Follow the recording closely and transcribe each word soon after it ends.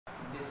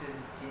this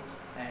is Steve,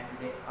 and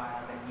today I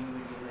have a new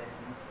video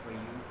lessons for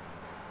you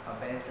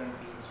based on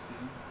PHP.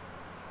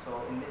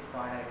 So in this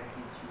part I will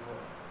teach you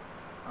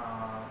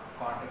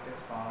contact us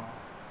form,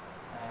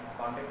 and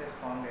contact us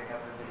form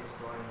data will be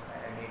stored inside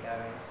a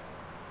database,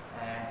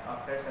 and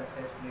after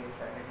successfully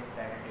inserted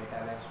inside a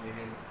database we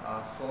will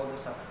show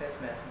the success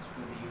message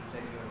to the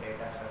user your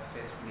data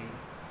successfully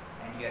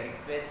and your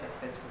request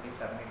successfully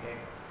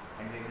submitted,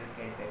 and we will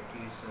get back to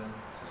you soon.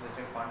 So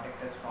such a contact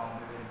us form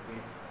we will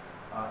build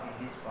in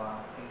this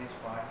part.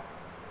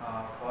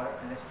 For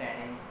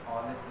understanding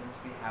all the things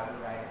we have to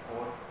write a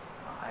code.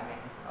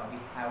 We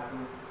have to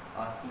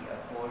see a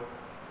code,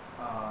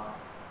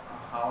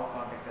 how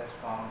contact us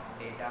form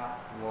data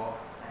work,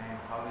 and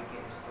how we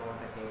can store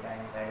the data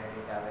inside a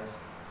database.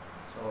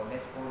 So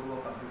let's go to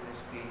a computer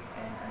screen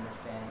and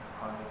understand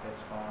contact us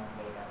form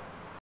data.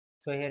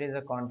 So here is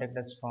a contact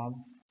us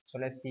form. So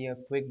let's see a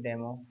quick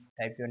demo.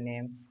 Type your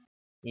name,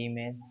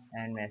 email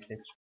and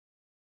message,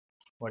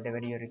 whatever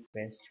you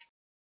request.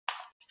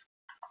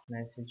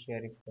 Message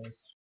your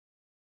request,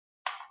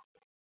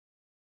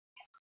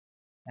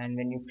 and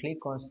when you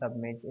click on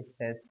submit it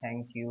says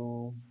thank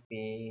you,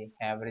 we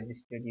have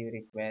registered your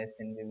request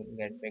and we will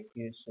get back to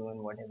you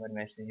soon. Whatever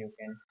message you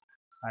can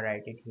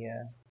write it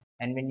here.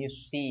 And when you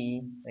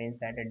see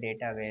inside a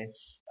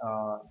database,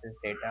 this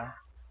data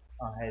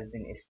has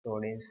been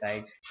stored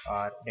inside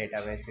our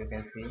database. You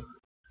can see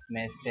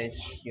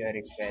message your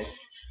request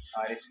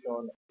or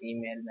stored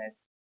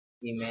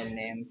email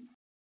name,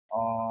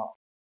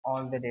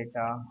 all the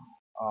data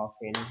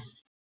field,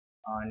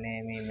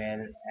 name, email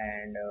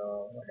and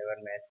whatever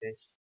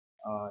message,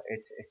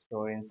 it's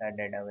stored inside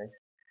database.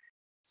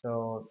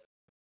 So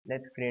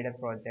let's create a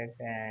project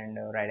and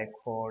write a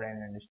code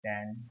and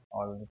understand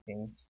all the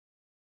things.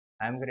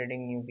 I'm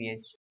creating new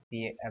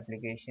PHP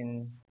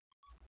application.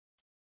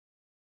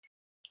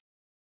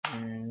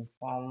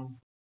 Form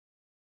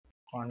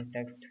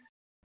contact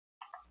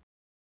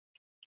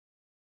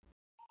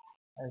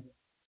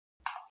as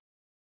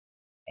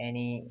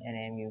any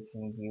name you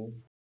can give.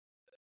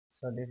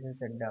 So this is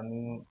the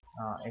dummy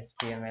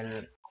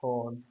HTML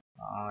code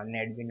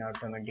NetBeans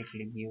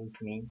automatically gives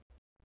me.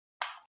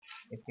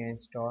 If you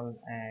install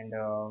and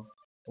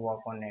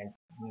work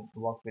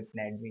with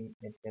NetBeans,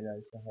 it will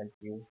also help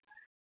you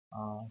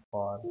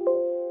for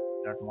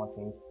lot more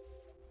things.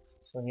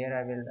 So here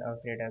I will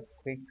create a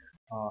quick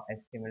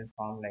HTML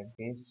form like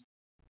this.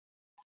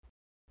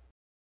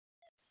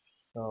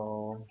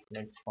 So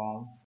let's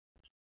form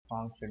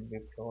should be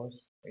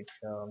closed. Its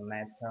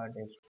method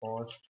is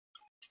post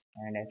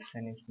and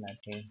action is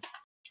nothing,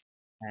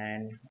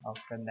 and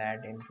after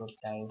that input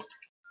type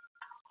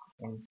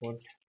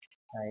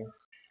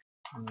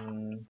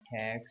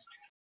text,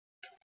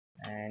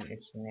 and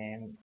its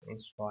name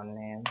is for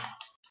name,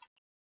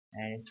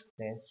 and its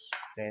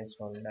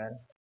placeholder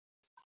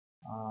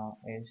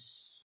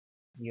is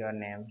your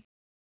name,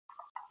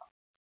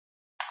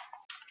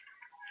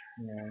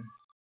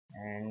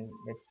 and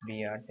let's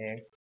be a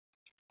text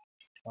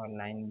for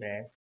line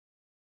break,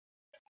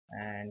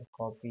 and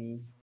copy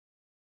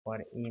for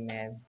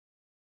email.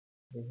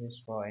 This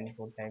is for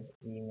input type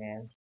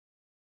email,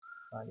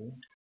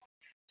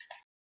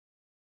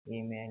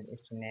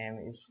 its name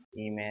is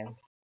email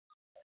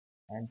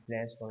and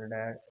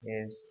placeholder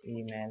is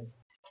email,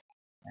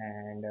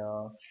 and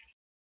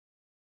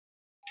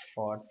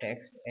for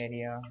text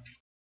area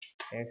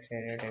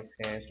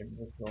should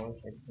be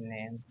closed. Its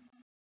name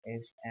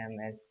is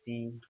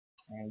MSC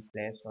and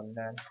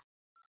placeholder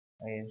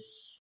is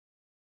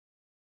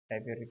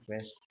type your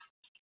request,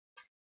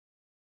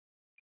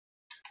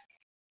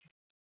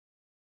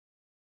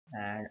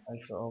 and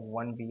also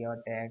one BR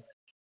tag,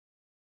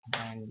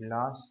 and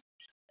last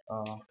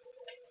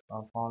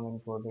form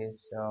input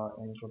is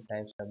input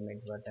type submit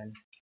button.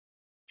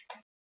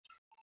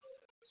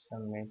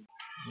 Submit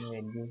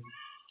value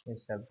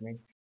is submit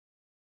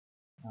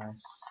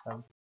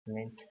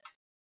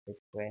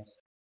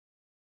request,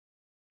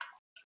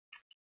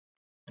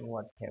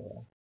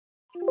 whatever.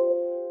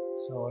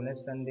 So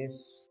let's run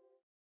this.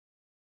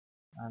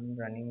 I'm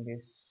running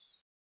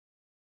this,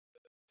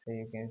 so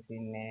you can see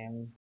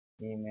name,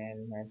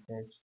 email,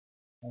 message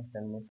and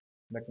submit.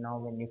 But now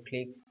when you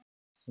click,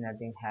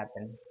 nothing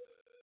happen.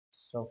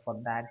 So for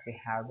that we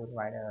have to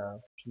write a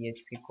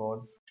PHP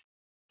code.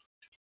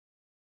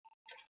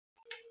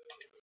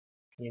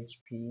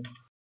 PHP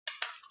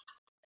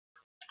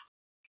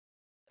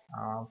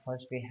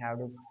first we have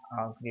to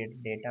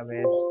create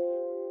database.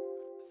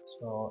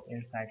 So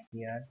inside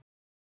here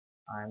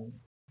I'm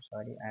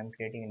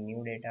creating a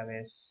new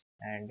database,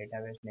 and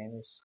database name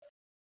is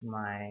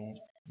my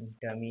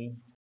dummy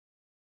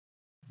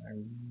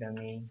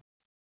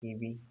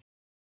DB.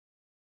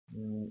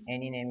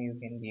 Any name you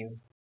can give,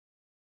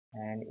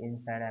 and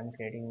inside I'm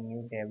creating a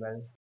new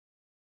table.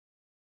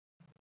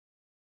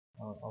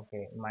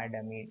 Okay, my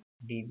dummy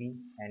DB,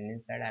 and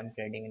inside I'm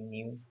creating a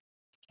new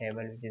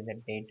table which is the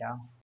data,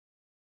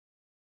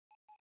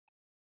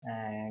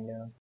 and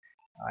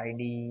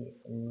ID,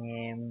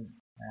 name,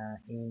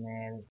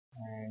 email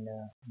and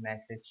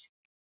message,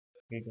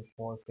 3 to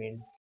 4 field,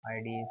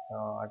 id is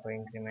auto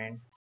increment.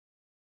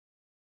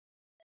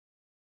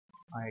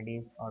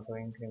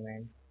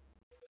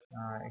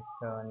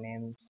 Its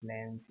name's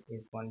length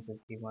is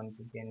 150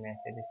 and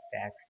message is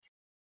text.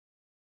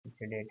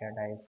 It's a data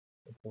type.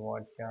 It's a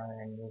watcher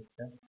and it's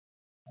a,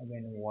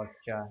 again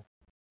watcher,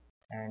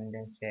 and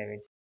then save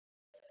it.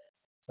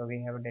 So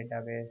we have a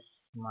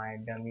database my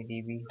dummy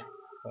db.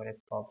 So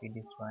let's copy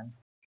this one.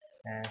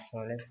 And so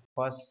let's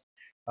first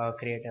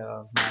create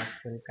a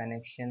MySQL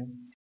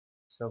connection.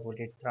 So put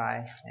it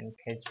try and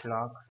fetch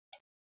block,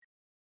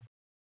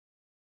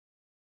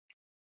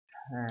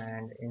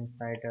 and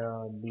inside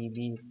db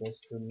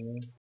equals to new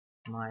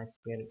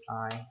MySQL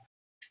I,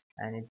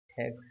 and it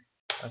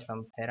takes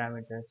some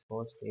parameters.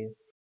 Host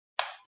is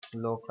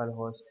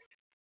localhost,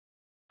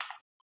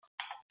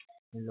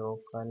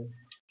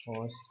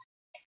 localhost,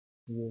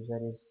 user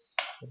is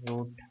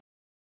root,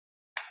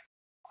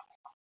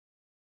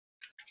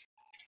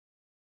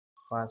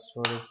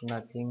 password is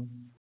nothing,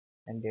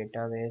 and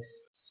database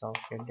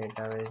socket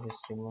database is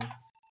removed,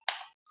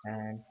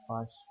 and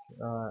first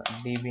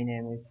db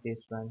name is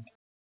this one,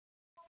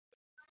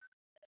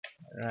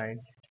 right?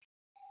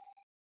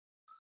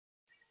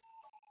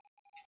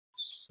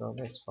 So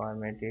let's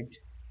format it.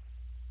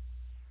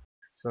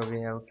 So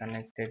we have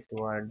connected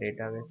to our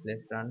database.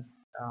 Let's run.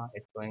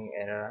 It's showing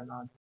error or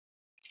not.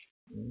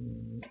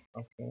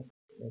 Okay,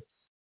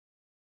 let's,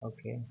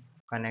 okay,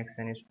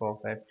 connection is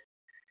perfect.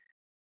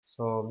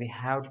 So we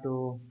have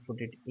to put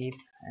it if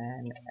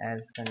and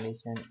else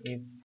condition.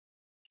 If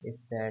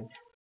is set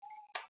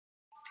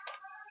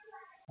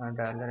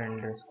dollar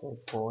underscore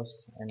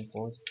post, and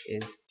post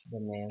is the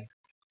name,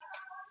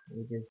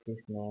 which is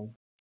this name.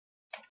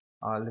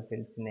 All the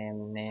fields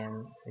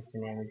name, its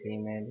name is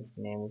email, its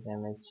name is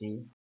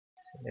msg.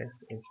 So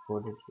let's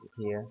export it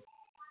here.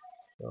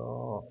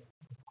 So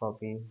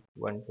copy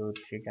 1 2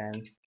 3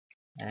 times,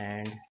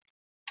 and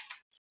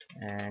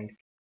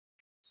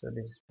so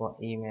this is for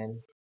email,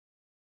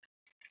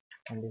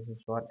 and this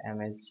is for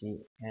msg,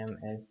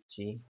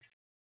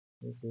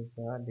 which is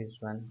this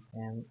one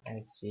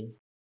msg.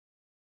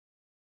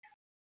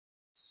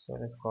 So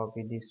let's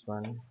copy this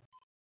one,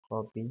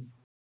 copy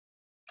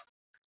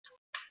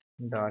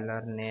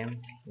dollar name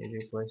is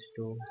equals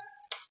to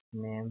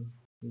name,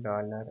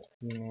 dollar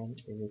email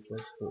is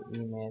equals to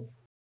email,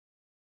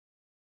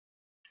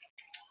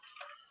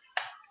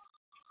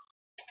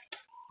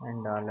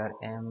 and dollar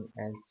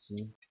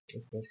msg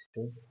equals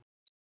to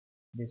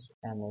this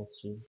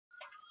msg.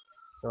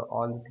 So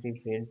all the three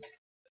fields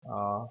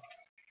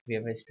we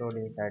have stored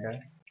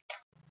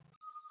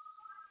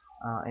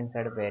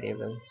inside a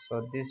variable.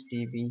 So this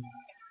db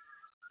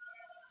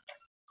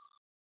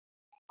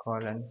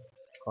colon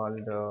call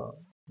the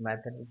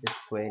method which is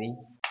query,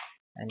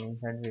 and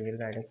inside we will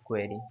write a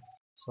query.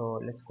 So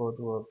let's go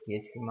to a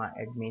PHP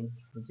admin,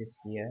 which is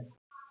here,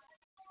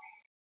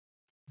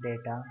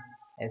 data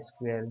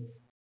SQL,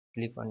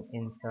 click on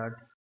insert,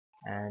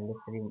 and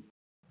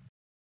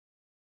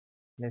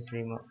let's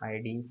remove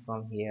id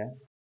from here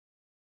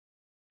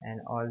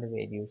and all the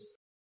values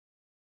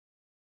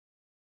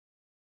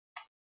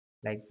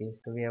like this.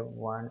 So we have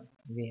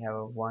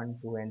a 1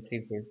 2 and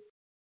 3 fields,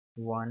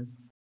 1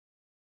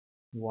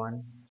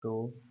 1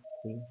 2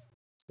 3.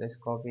 Let's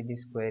copy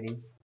this query,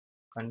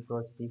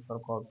 control C for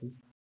copy,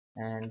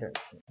 and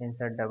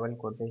insert double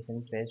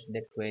quotation paste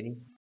that query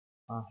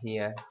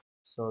here.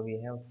 So we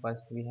have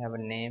first we have a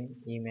name,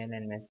 email,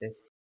 and message.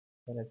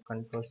 So let's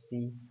control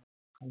C,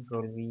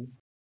 control V,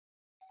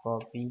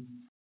 copy,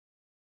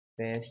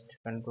 paste,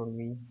 control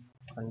V,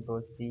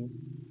 control C,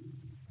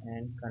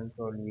 and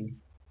control V,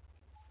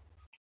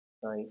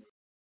 sorry,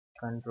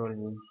 control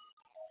V.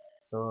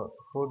 So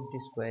put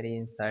this query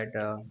inside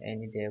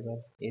any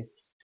table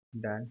is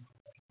done,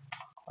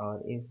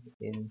 or is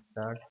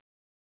insert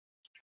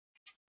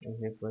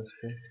is equals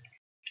to.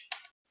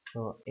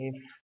 So if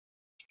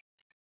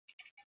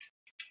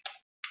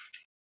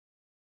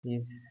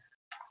is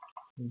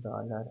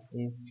dollar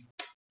is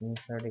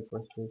insert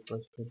equals to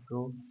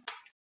true,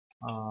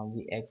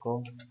 we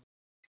echo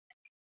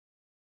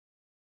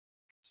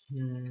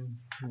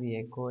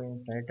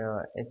inside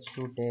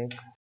h2 tag,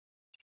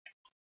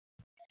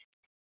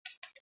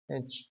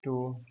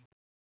 h2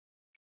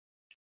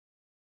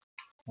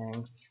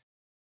 thanks,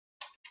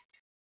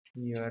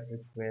 your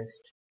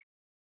request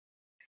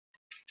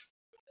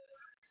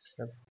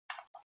sub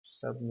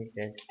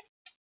submitted,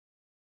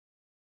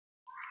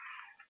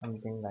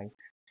 something like,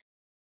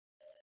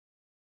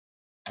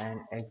 and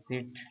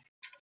exit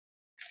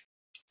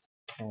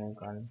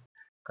semicolon,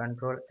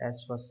 control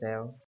S for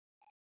save,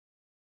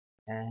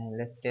 and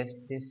let's test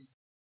this.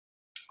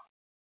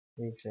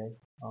 Refresh.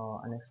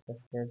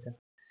 Unexpected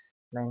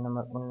line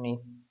number 19.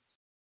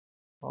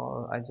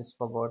 Oh, I just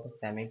forgot a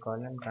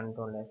semicolon.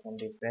 Control S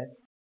and refresh.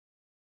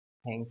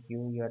 Thank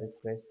you, your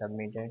request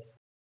submitted.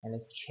 And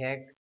let's check,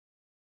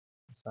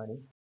 sorry,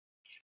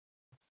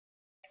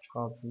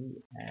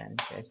 copy and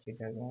paste it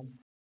again,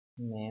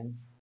 name,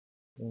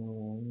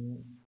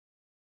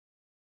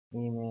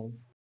 email,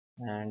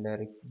 and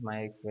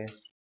my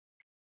request,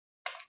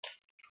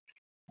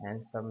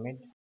 and submit.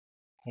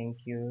 thank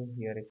you,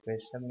 your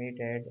request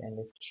submitted, and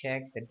just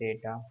check the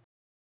data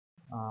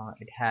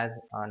it has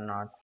or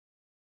not.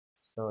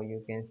 So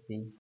you can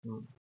see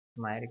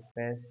my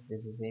request, this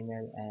is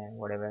email, and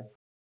whatever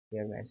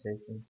your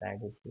message inside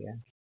it here.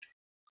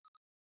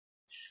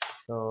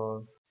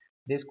 So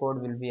this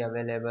code will be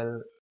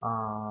available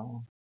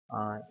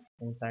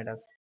inside of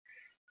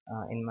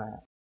in my,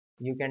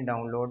 you can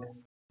download,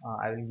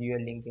 I will give you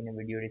a link in a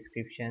video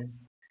description,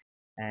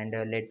 and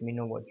let me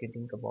know what you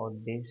think about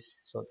this.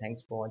 So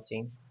thanks for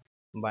watching,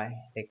 bye,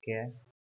 take care.